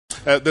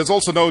there's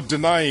also no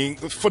denying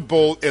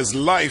football is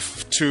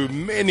life to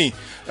many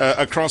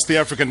across the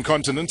African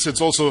continent.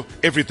 It's also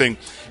everything.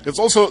 It's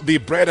also the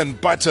bread and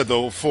butter,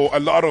 though, for a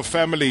lot of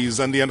families.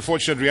 And the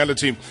unfortunate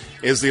reality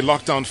is the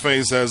lockdown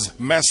phase has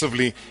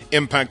massively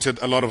impacted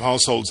a lot of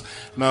households.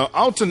 Now,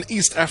 out in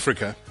East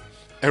Africa,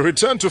 a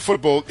return to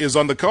football is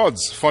on the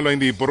cards following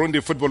the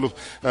Burundi Football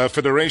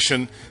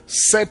Federation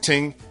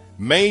setting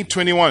May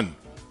 21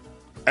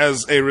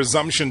 as a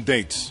resumption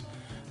date.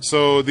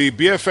 So the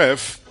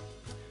BFF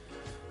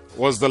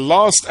was the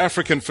last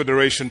African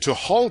federation to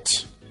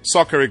halt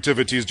soccer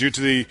activities due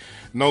to the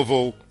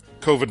novel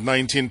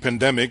COVID-19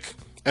 pandemic,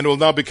 and will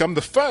now become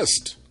the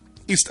first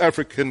East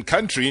African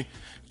country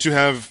to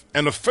have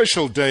an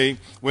official day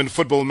when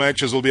football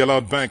matches will be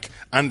allowed back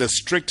under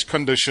strict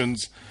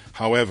conditions,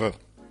 however.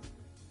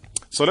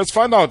 So let's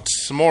find out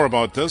more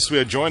about this. We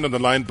are joined on the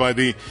line by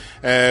the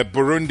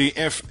Burundi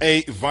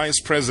FA Vice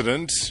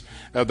President,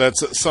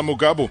 that's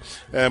Samugabo,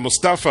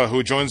 Moustafa,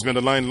 who joins me on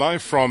the line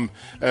live from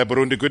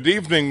Burundi. Good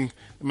evening,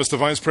 Mr.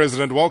 Vice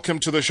President. Welcome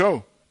to the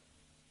show.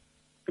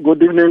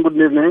 Good evening, good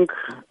evening.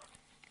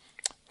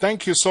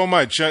 Thank you so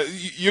much.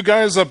 You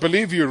guys, I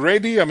believe you're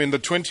ready. I mean, the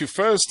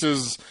 21st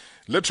is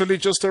literally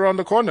just around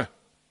the corner.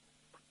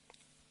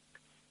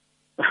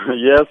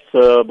 Yes,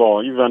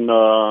 even...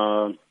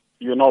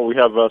 we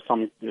have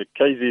some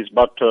cases,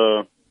 but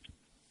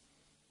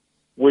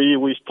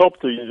we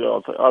stopped,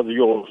 as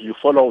you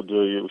followed,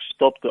 you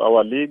stopped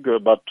our league,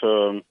 but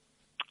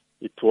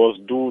it was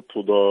due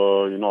to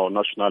the,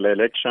 national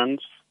elections,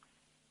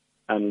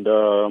 and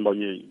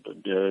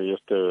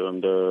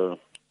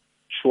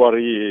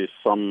surely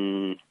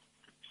some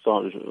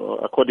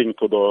according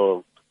to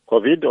the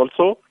COVID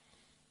also,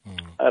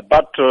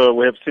 but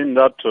we have seen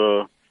that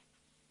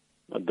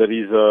there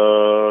is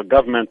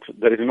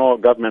no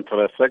government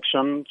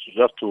restriction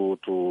just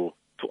to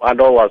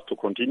allow us to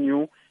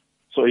continue.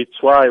 So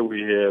it's why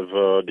we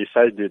have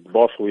decided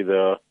both with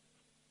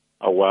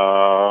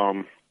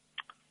our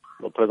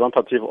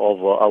representative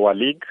of our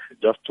league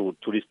just to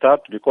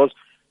restart, because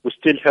we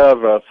still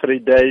have 3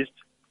 days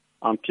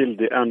until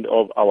the end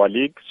of our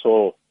league.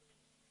 So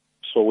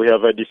we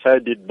have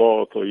decided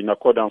both in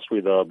accordance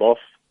with both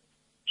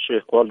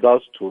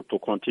stakeholders to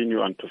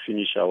continue and to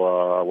finish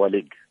our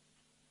league.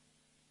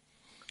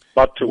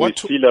 But we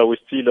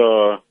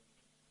still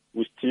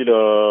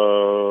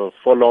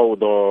follow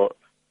the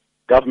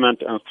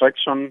government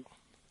instruction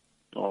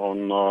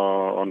on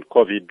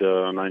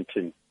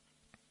COVID-19.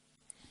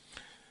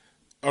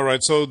 All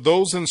right. So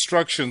those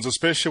instructions,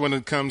 especially when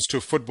it comes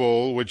to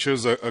football, which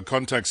is a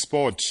contact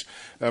sport,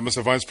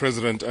 Mr. Vice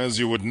President, as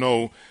you would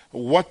know,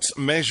 what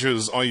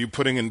measures are you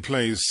putting in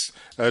place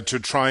to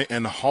try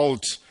and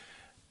halt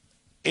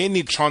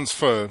any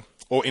transfer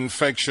or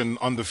infection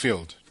on the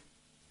field?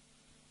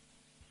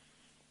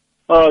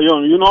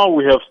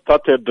 We have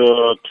started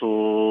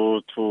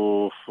to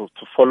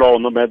follow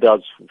no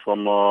measures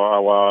from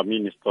our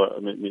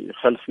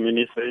health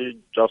ministry,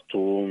 just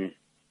to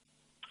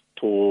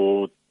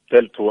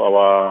tell to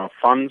our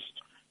fans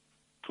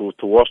to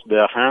wash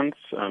their hands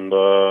and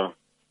to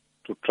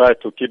try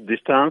to keep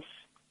distance.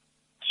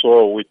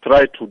 So we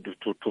try to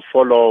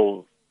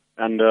follow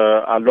and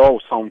allow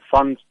some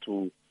fans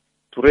to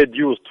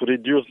reduce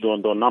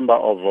the number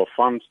of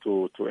fans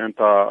to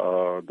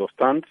enter the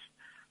stands.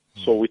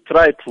 So we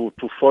try to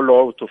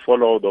follow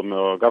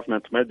the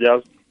government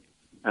measures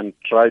and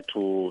try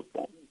to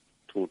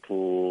go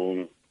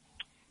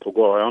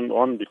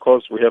on,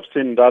 because we have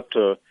seen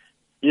that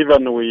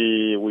even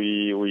we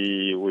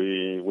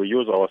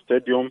use our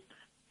stadium,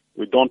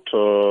 we don't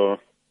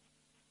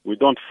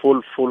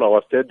full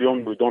our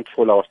stadium, we don't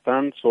full our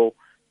stand, so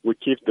we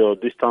keep the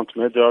distance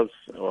measures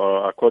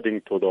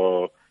according to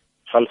the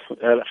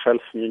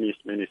health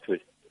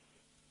ministry.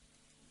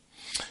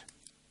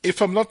 If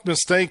I'm not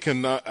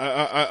mistaken,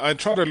 I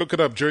try to look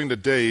it up during the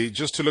day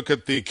just to look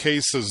at the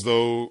cases,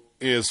 though,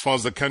 as far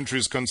as the country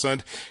is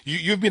concerned.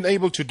 You've been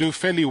able to do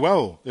fairly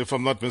well, if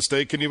I'm not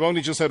mistaken. You've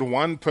only just had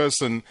one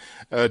person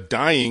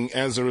dying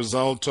as a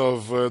result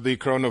of the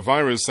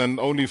coronavirus and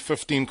only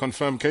 15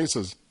 confirmed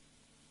cases.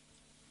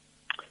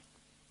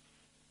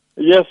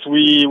 Yes,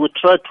 we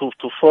try to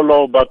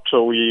follow, but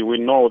we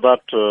know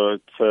that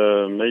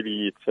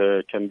maybe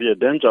it can be a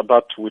danger.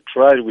 But we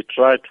try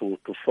to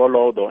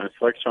follow the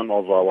instruction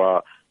of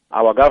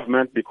our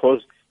government,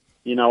 because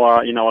in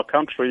our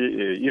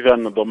country,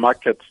 even the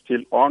market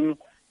still on,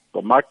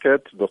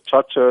 the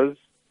churches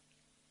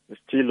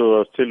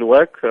still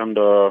work, and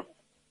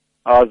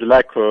as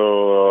like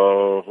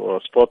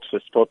sports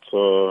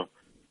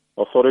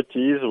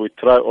authorities, we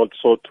try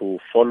also to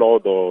follow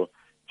the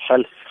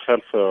health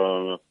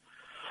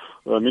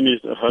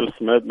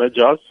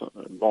measures,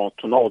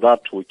 to know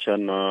that we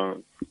can.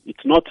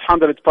 It's not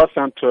 100%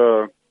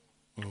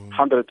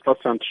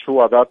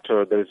 sure that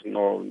there is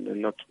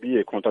not be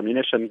a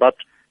contamination, but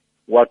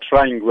we are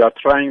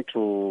trying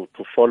to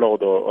follow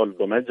all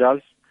the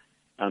measures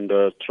and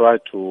try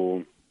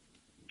to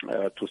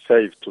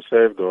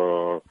save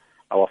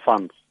our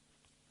funds.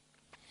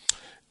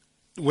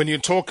 When you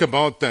talk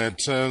about that,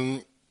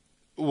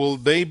 will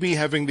they be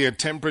having their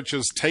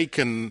temperatures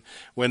taken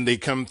when they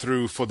come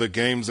through for the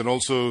games, and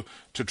also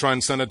to try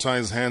and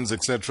sanitize hands,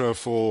 etc.,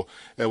 for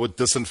with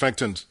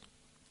disinfectant?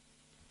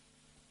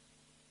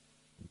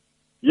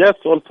 Yes,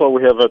 also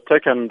we have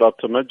taken that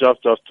measures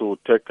just to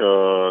take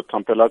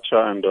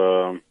temperature and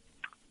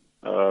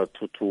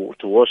to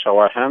wash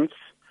our hands.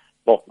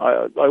 Well,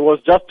 I was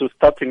just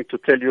starting to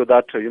tell you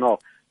that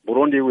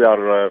Burundi, we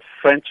are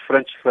French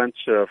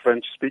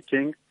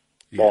speaking.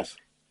 Yes.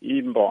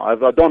 Well, I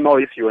don't know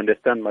if you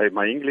understand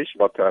my English,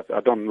 but I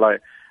don't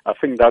like. I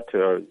think that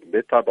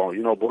better.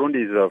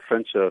 Burundi is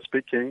French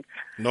speaking.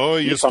 No,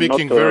 you're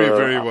speaking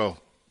very well.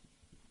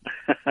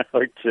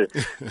 Okay,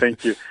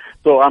 thank you.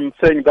 So I'm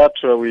saying that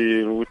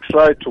we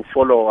try to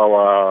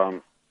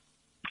follow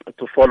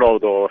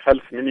the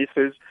health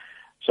ministries,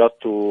 just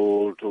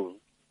to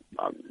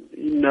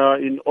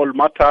in all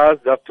matters,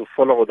 just to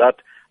follow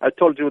that. I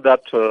told you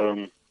that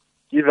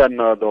even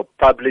the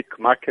public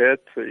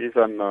market,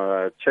 even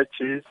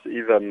churches,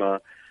 even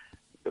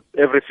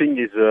everything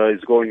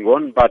is going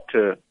on, but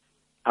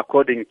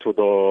according to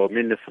the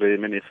ministry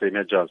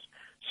measures.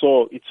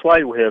 So it's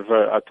why we have.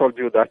 I told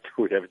you that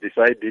we have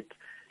decided.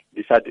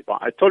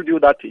 I told you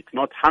that it's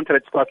not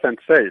 100%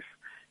 safe.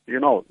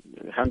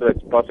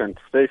 100%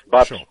 safe,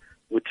 but sure.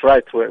 we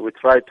try to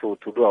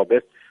do our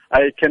best.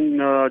 I can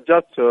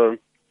just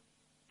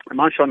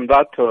mention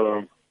that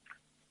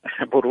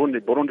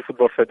Burundi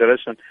Football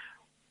Federation.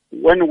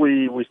 When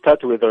we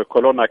started with the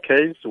corona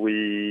case,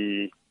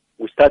 we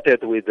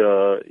started with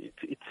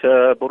it's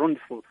Burundi.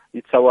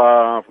 It's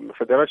our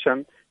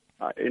federation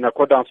in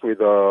accordance with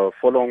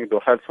following the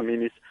health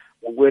minister.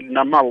 We're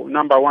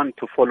number one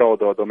to follow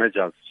the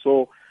measures.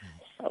 So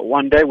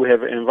one day we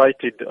have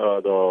invited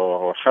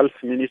the health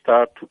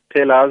minister to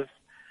tell us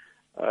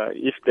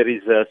if there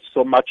is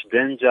so much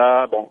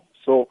danger.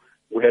 So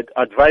we had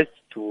advised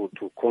to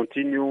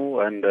continue,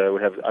 and we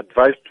have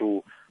advised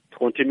to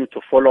continue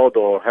to follow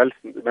the health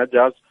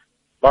measures,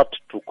 but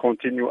to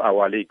continue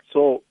our league.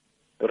 So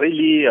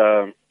really,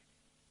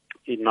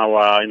 in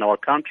our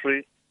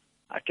country,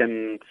 I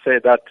can say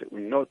that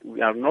we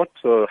are not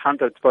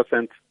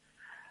 100%.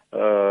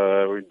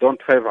 We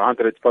don't have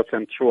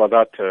 100% sure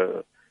that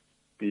will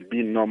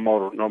be no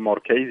more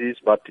cases,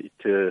 but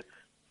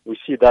we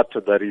see that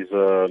there is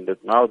that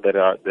now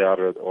there are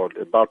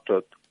about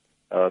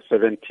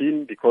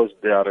 17, because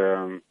there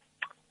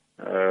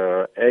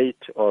are 8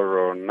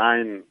 or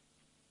 9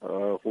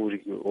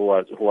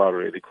 who are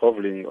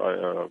recovering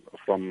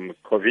from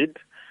COVID.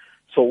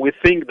 So we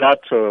think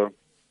that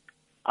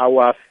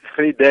our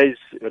 3 days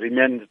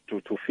remain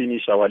to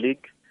finish our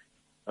league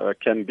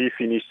can be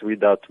finished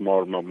without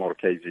more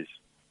cases.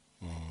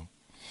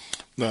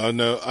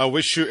 No, I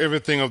wish you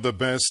everything of the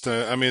best.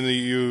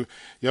 You're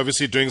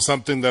obviously doing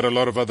something that a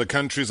lot of other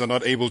countries are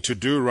not able to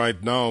do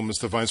right now,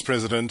 Mr. Vice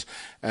President,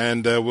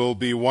 and we'll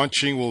be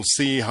watching. We'll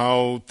see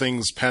how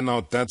things pan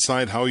out that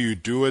side, how you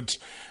do it,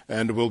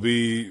 and we'll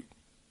be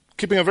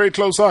keeping a very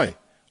close eye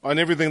on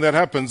everything that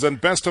happens, and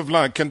best of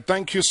luck. And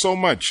thank you so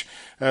much,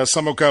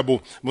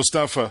 Samugabo,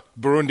 Moustafa,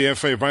 Burundi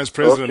FA Vice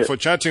President, for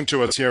chatting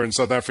to us here in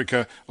South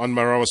Africa on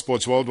Marawa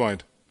Sports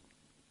Worldwide.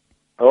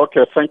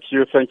 Okay, thank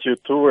you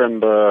too.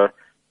 And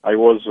I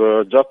was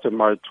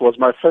it was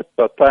my first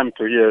time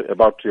to hear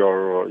about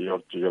your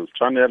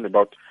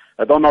channel.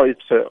 I don't know,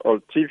 it's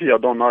on TV, I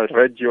don't know,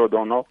 radio, I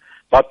don't know,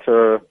 but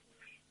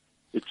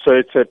it's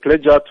a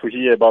pleasure to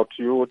hear about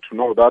you, to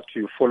know that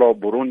you follow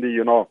Burundi.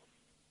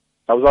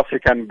 South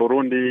Africa and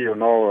Burundi,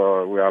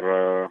 we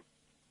are,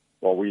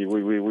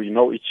 we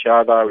know each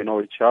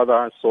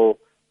other. So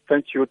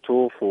thank you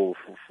too for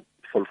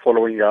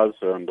following us.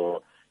 And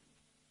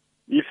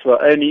if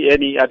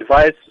any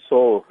advice,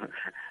 so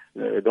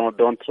don't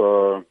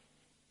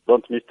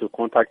miss to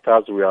contact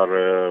us. We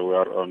are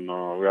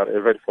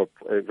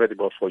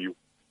available for you.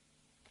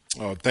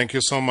 Oh, thank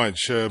you so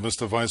much,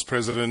 Mr. Vice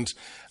President.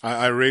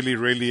 I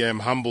really am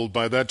humbled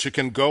by that. You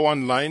can go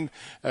online.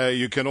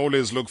 You can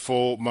always look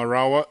for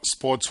Marawa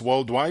Sports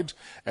Worldwide,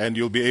 and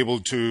you'll be able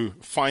to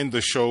find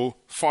the show,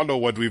 follow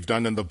what we've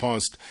done in the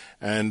past.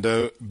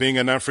 And being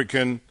an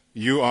African,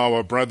 you are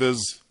our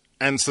brothers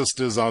and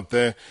sisters out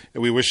there.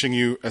 We're wishing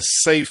you a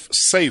safe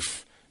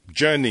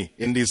journey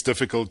in these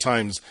difficult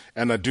times.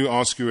 And I do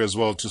ask you as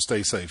well to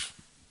stay safe.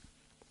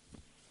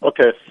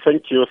 Okay,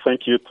 thank you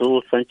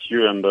too, thank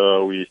you, and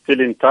we're still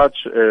in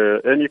touch.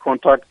 Any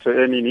contact,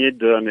 any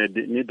need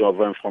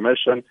of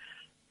information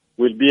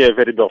will be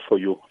available for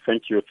you.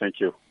 Thank you.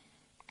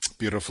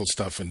 Beautiful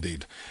stuff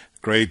indeed.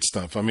 Great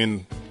stuff.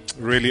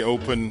 Really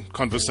open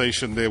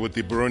conversation there with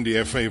the Burundi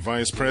FA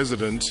Vice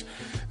President,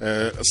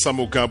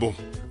 Samugabo,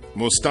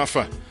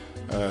 Moustafa,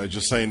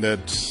 just saying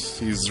that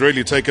he's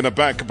really taken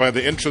aback by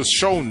the interest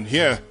shown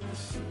here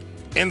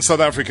in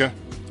South Africa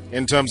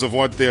in terms of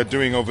what they're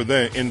doing over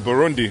there in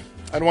Burundi.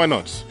 And why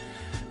not?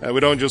 We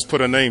don't just put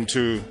a name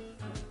to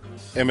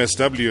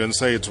MSW and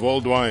say it's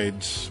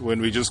worldwide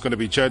when we're just going to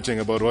be chatting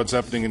about what's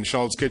happening in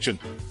Charles' kitchen.